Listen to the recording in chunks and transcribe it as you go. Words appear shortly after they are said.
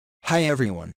Hi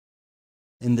everyone.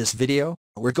 In this video,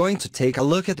 we're going to take a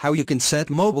look at how you can set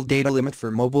mobile data limit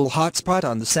for Mobile Hotspot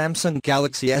on the Samsung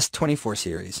Galaxy S24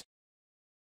 series.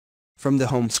 From the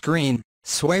home screen,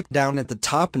 swipe down at the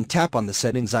top and tap on the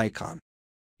settings icon.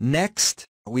 Next,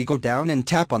 we go down and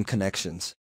tap on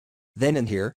connections. Then in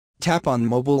here, tap on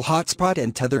Mobile Hotspot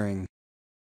and tethering.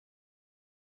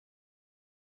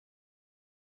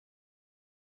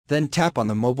 Then tap on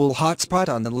the Mobile Hotspot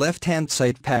on the left-hand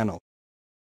side panel.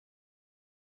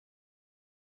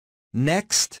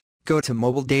 Next, go to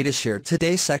Mobile Data Share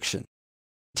Today section.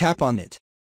 Tap on it.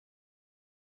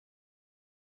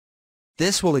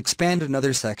 This will expand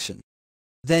another section.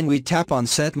 Then we tap on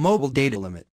Set Mobile Data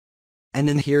Limit. And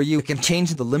in here you can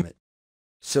change the limit.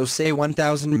 So say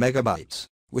 1000 megabytes,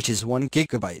 which is 1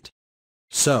 gigabyte.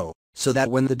 So that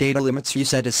when the data limits you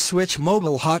set is switch,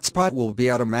 Mobile Hotspot will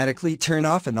be automatically turned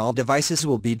off and all devices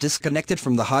will be disconnected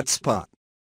from the hotspot.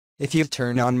 If you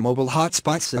turn on Mobile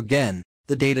Hotspots again,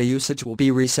 the data usage will be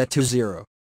reset to 0.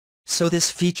 So this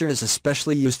feature is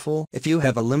especially useful if you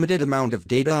have a limited amount of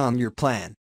data on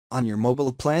your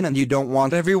mobile plan and you don't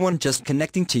want everyone just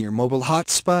connecting to your mobile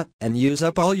hotspot and use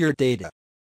up all your data.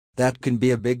 That can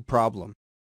be a big problem.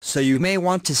 So you may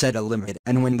want to set a limit,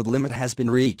 and when the limit has been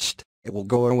reached, it will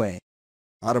go away,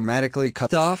 automatically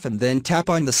cut off, and then tap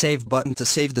on the Save button to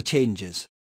save the changes.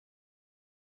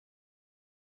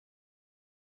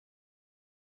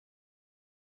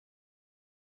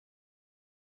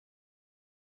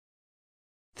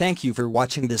 Thank you for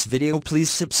watching this video. Please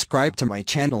subscribe to my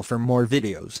channel for more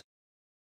videos.